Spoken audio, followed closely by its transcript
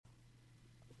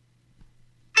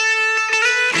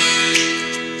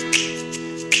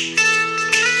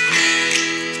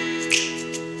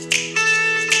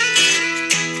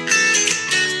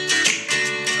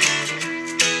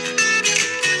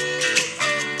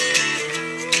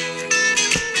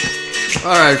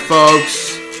Alright,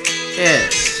 folks.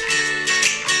 It's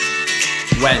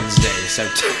Wednesday,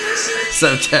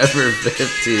 September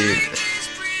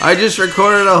 15th. I just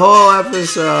recorded a whole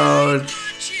episode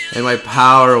and my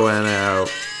power went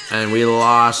out and we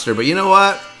lost her. But you know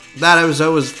what? That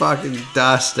episode was fucking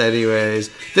dust anyways.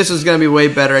 This was going to be way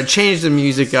better. I changed the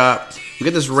music up. We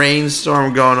got this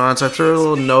rainstorm going on, so I threw a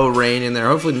little no rain in there.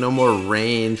 Hopefully no more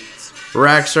rain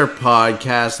wrecks our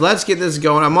podcast. Let's get this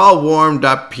going. I'm all warmed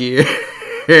up here,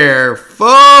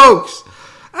 folks.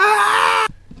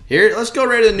 Here, let's go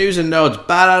right to the news and notes.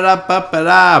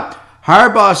 Ba-da-da-ba-ba-da.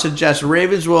 Harbaugh suggests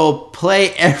Ravens will play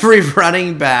every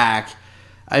running back.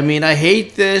 I mean, I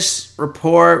hate this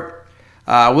report.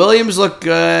 Williams looked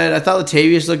good. I thought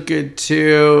Latavius looked good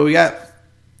too.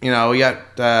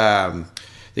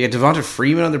 They got Devonta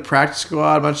Freeman on the practice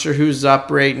squad. I'm not sure who's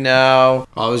up right now.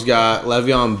 Always got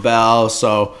Le'Veon Bell.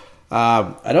 So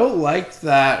I don't like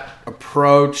that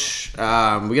approach. We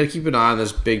got to keep an eye on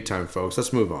this big time, folks.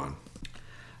 Let's move on.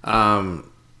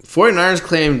 49ers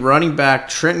claimed running back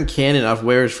Trenton Cannon off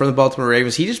waivers from the Baltimore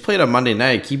Ravens. He just played on Monday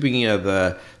night, keeping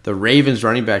the Ravens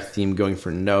running back theme going for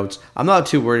notes. I'm not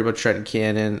too worried about Trenton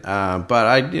Cannon, but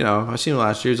I've seen him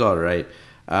last year. He's all right.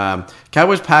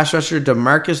 Cowboys pass rusher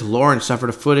DeMarcus Lawrence suffered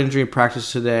a foot injury in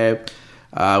practice today,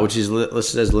 which is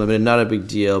listed as limited. Not a big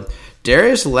deal.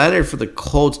 Darius Leonard for the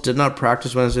Colts did not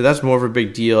practice Wednesday. That's more of a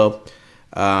big deal.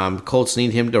 Colts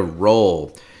need him to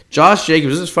roll. Josh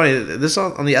Jacobs, this is funny. This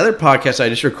on the other podcast I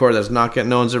just recorded that's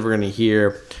no one's ever going to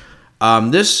hear.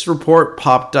 This report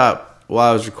popped up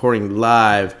while I was recording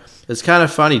live. It's kind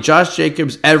of funny. Josh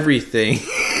Jacobs, everything.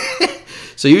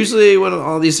 So usually when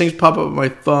all these things pop up on my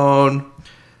phone,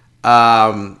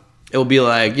 it will be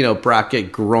like,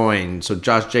 bracket groin. So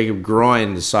Josh Jacobs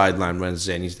groin the sideline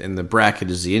Wednesday, and the bracket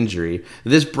is the injury.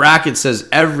 This bracket says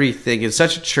everything. It's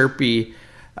such a chirpy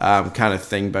kind of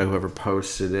thing by whoever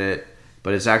posted it.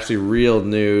 But it's actually real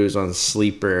news on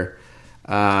Sleeper.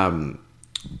 I'm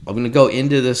going to go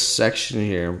into this section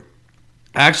here.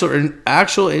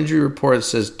 Actual injury report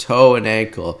says toe and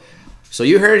ankle. So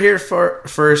you heard it here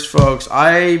first, folks.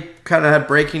 I kind of had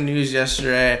breaking news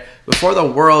yesterday. Before the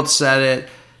world said it,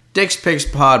 Dick's Picks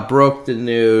Pod broke the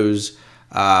news.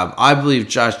 I believe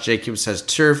Josh Jacobs has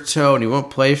turf toe and he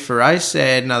won't play for, I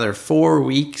said, another 4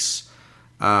 weeks.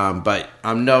 But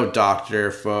I'm no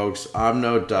doctor, folks. I'm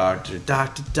no doctor.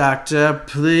 Doctor,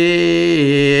 please.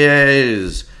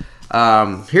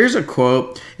 Here's a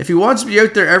quote. If he wants to be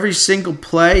out there every single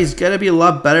play, he's going to be a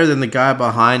lot better than the guy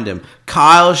behind him.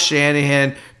 Kyle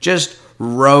Shanahan just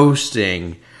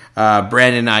roasting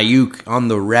Brandon Ayuk on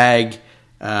the reg.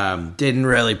 Didn't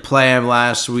really play him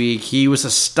last week. He was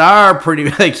a star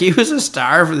he was a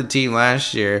star for the team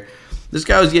last year. This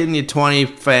guy was getting you 20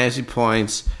 fantasy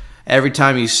points every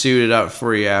time he suited up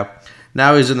for you.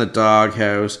 Now he's in the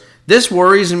doghouse. This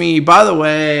worries me. By the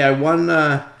way, I won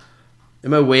in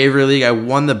my waiver league. I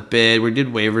won the bid. We did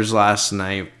waivers last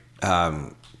night.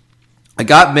 I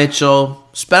got Mitchell.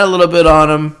 Spent a little bit on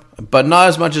him, but not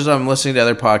as much as I'm listening to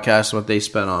other podcasts and what they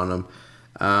spent on him.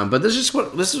 But this is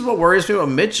what worries me about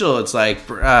Mitchell. It's like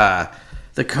the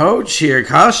coach here,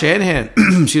 Kyle Shanahan,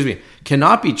 excuse me,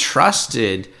 cannot be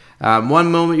trusted.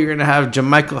 One moment you're going to have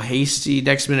JaMychal Hasty.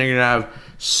 Next minute you're going to have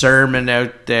Sermon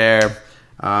out there.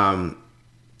 I'm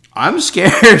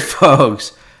scared,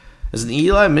 folks. As an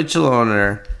Eli Mitchell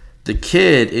owner, the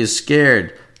kid is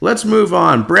scared. Let's move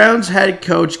on. Browns head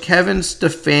coach Kevin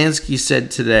Stefanski said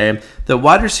today that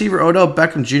wide receiver Odell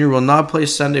Beckham Jr. will not play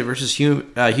Sunday versus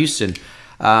Houston.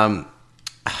 Man,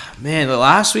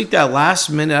 last week, that last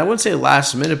minute, I wouldn't say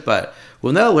last minute, but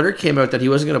when that alert came out that he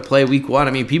wasn't going to play week 1,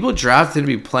 I mean, people drafted him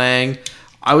to be playing.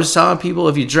 I was telling people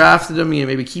if you drafted him,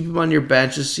 maybe keep him on your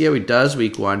bench and see how he does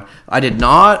week 1. I did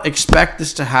not expect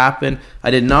this to happen. I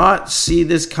did not see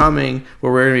this coming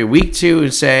where we're going to be week 2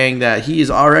 and saying that he is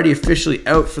already officially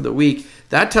out for the week.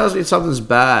 That tells me something's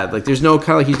bad. Like, there's no kind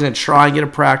of like he's going to try and get a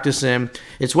practice in.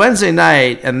 It's Wednesday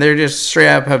night, and they're just straight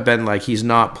up have been like he's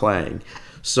not playing.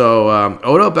 So,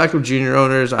 Odell Beckham Jr.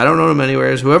 owners, I don't own him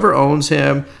anywhere. Whoever owns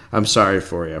him, I'm sorry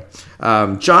for you.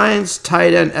 Giants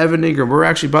tight end Evan Ingram. We're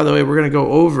going to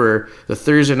go over the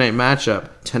Thursday night matchup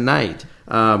tonight.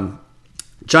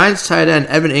 Giants tight end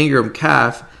Evan Ingram,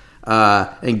 calf,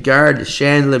 and guard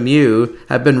Shan Lemieux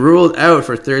have been ruled out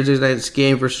for Thursday night's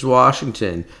game versus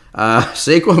Washington.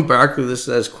 Saquon Barkley, this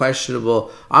says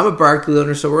questionable. I'm a Barkley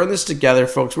owner, so we're in this together,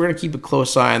 folks. We're going to keep a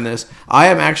close eye on this. I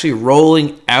am actually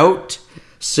rolling out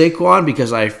Saquon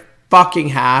because I fucking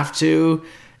have to,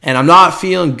 and I'm not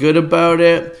feeling good about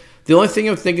it. The only thing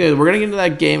I'm thinking is we're going to get into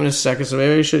that game in a second, so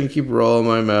maybe I shouldn't keep rolling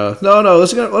my mouth. No, we're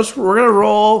going to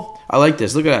roll. I like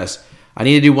this. Look at us. I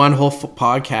need to do one whole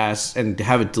podcast and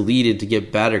have it deleted to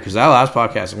get better, because that last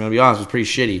podcast, I'm going to be honest, was pretty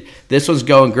shitty. This one's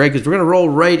going great because we're going to roll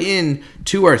right in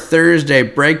to our Thursday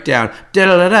breakdown.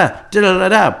 Da-da-da-da,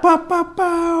 da-da-da-da,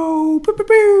 ba-ba-bow,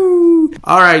 ba-ba-boo.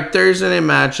 All right, Thursday night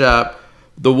matchup.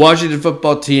 The Washington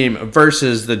football team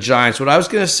versus the Giants. What I was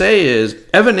going to say is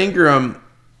Evan Ingram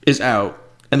is out,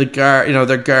 and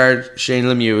their guard, Shane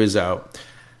Lemieux, is out.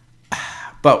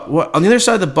 But on the other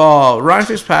side of the ball, Ryan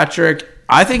Fitzpatrick,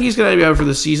 I think he's going to be out for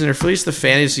the season, or at least the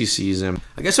fantasy season.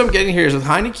 I guess what I'm getting here is with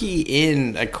Heineke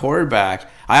in at quarterback,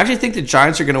 I actually think the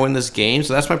Giants are going to win this game,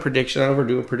 so that's my prediction. I know we're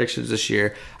doing predictions this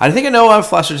year. I think I know I'm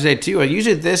flustered today, too.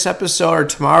 Usually this episode or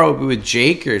tomorrow will be with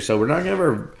Jaker, so we're not going to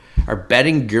have our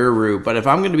betting guru. But if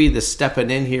I'm going to be the stepping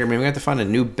in here, maybe we have to find a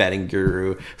new betting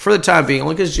guru for the time being.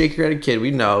 Only because Jaker had a kid,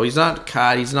 we know. He's not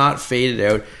cut. He's not faded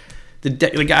out.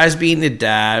 The guy's being the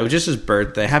dad. It was just his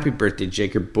birthday. Happy birthday,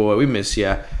 Jaker boy. We miss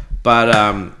you. But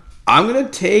I'm going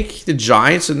to take the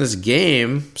Giants in this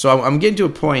game. So I'm getting to a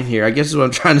point here. I guess what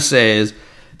I'm trying to say is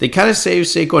they kind of saved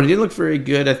Saquon. He didn't look very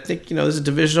good. I think, this is a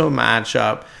divisional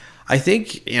matchup. I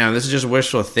think, this is just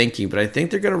wishful thinking, but I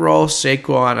think they're going to roll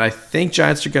Saquon. I think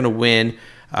Giants are going to win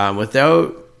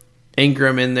without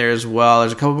Ingram in there as well.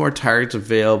 There's a couple more targets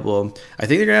available. I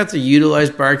think they're going to have to utilize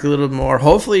Barkley a little more.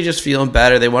 Hopefully just feeling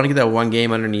better. They want to get that one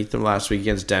game underneath them last week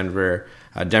against Denver.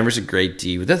 Denver's a great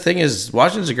D. But the thing is,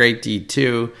 Washington's a great D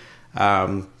too.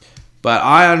 But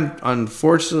I,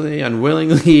 unfortunately,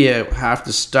 unwillingly have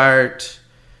to start.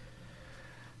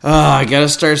 I got to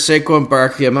start Saquon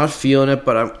Barkley. I'm not feeling it,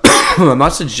 but I'm not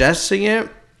suggesting it.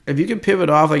 If you can pivot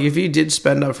off, if you did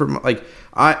spend up for,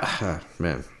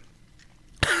 man.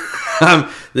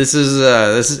 This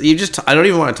is you just. I don't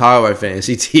even want to talk about my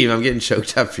fantasy team. I'm getting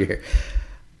choked up here.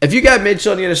 If you got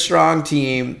Mitchell and you had a strong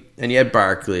team and you had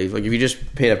Barkley, if you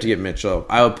just paid up to get Mitchell,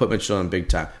 I would put Mitchell in big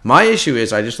time. My issue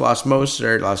is I just lost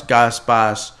Mostert, lost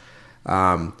Gaspas,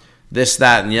 this,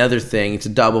 that, and the other thing. It's a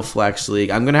double flex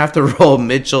league. I'm gonna have to roll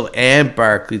Mitchell and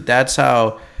Barkley. That's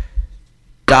how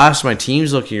my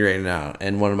team's looking right now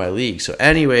in one of my leagues. So,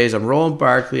 anyways, I'm rolling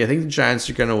Barkley. I think the Giants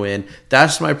are gonna win.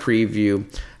 That's my preview.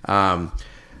 I'm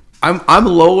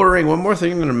lowering. One more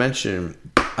thing I'm gonna mention.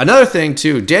 Another thing,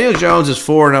 too, Daniel Jones is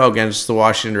 4-0 against the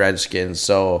Washington Redskins,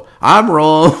 so I'm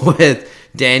rolling with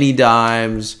Danny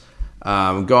Dimes.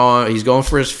 He's going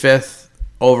for his 5th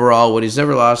overall win. He's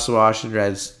never lost to the Washington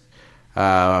Reds,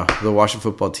 the Washington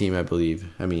football team, I believe.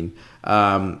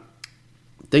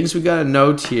 Things we got to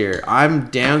note here.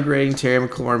 I'm downgrading Terry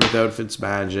McLaurin without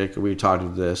Fitzmagic. We talked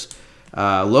about this.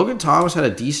 Logan Thomas had a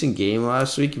decent game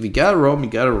last week. If you got to roll him, you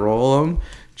got to roll him.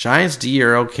 Giants D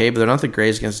are okay, but they're not the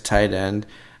greatest against a tight end.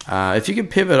 If you could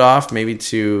pivot off maybe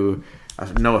to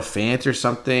Noah Fant or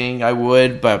something, I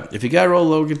would. But if you got to roll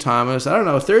Logan Thomas, I don't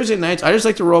know. Thursday nights, I just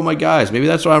like to roll my guys. Maybe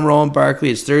that's why I'm rolling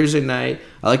Barkley. It's Thursday night.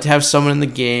 I like to have someone in the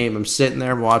game. I'm sitting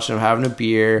there, I'm watching, I'm having a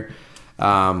beer.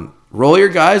 Roll your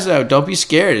guys out. Don't be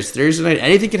scared. It's Thursday night.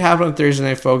 Anything can happen on Thursday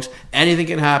night, folks. Anything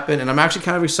can happen. And I'm actually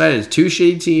kind of excited. It's 2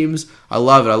 shitty teams. I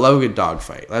love it. I love a good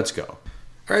dogfight. Let's go.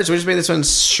 All right, so we just made this one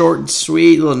short and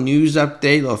sweet. Little news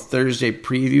update, little Thursday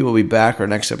preview. We'll be back our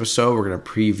next episode. We're going to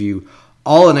preview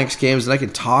all the next games, and I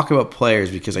can talk about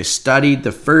players because I studied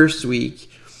the first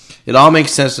week. It all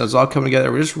makes sense. It's all coming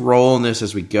together. We're just rolling this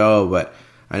as we go, but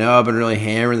I know I've been really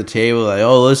hammering the table.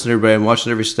 Listen, everybody, I'm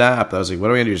watching every snap. I was like, what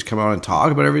are we going to do, just come out and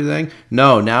talk about everything?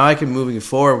 No, now I can, moving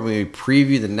forward, when we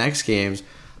preview the next games,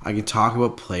 I can talk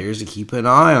about players to keep an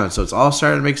eye on. So it's all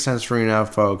starting to make sense for you now,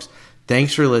 folks.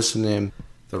 Thanks for listening.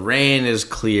 The rain is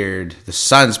cleared. The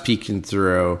sun's peeking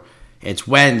through. It's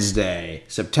Wednesday,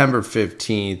 September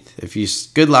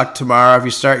 15th. Good luck tomorrow if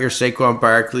you start your Saquon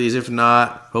Barkleys. If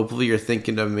not, hopefully you're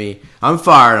thinking of me. I'm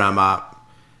firing him up.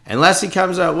 Unless he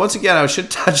comes out. Once again, I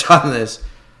should touch on this.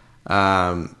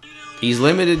 He's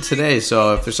limited today,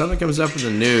 so if there's something that comes up in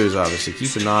the news, obviously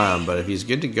keep an eye on him. But if he's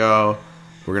good to go,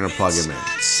 we're going to plug him in.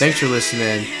 Thanks for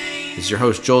listening. This is your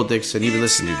host, Joel Dixon. You've been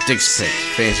listening to Dick's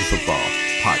Picks Fantasy Football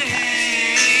Podcast.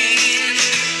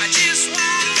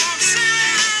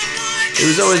 It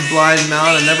was always Blind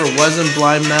Melon. It never wasn't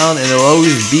Blind Melon, and it'll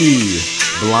always be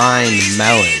Blind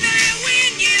Melon.